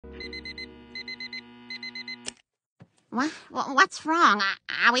What's wrong?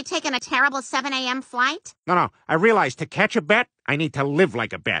 Are we taking a terrible 7 a.m. flight? No, I realize to catch a bet, I need to live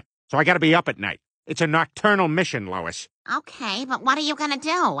like a bet. So I gotta be up at night. It's a nocturnal mission, Lois. Okay, but what are you gonna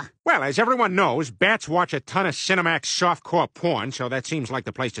do? Well, as everyone knows, bats watch a ton of Cinemax softcore porn, so that seems like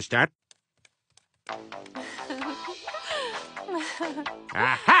the place to start.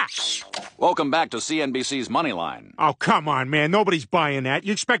 Aha! Welcome back to CNBC's Moneyline. Oh, come on, man. Nobody's buying that.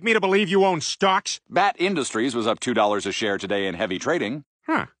 You expect me to believe you own stocks? Bat Industries was up $2 a share today in heavy trading.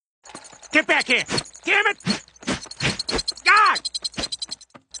 Huh. Get back here! Damn it! Ah!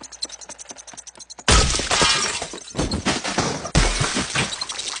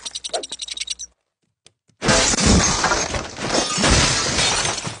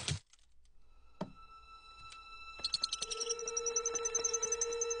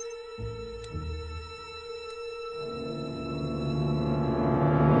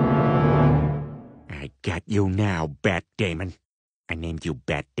 I got you now, Bat Damon. I named you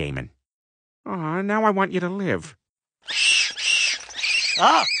Bat Damon. Oh, now I want you to live.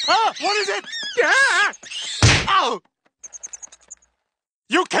 What is it? Ah! Ow!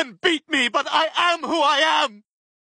 You can beat me, but I am who I am!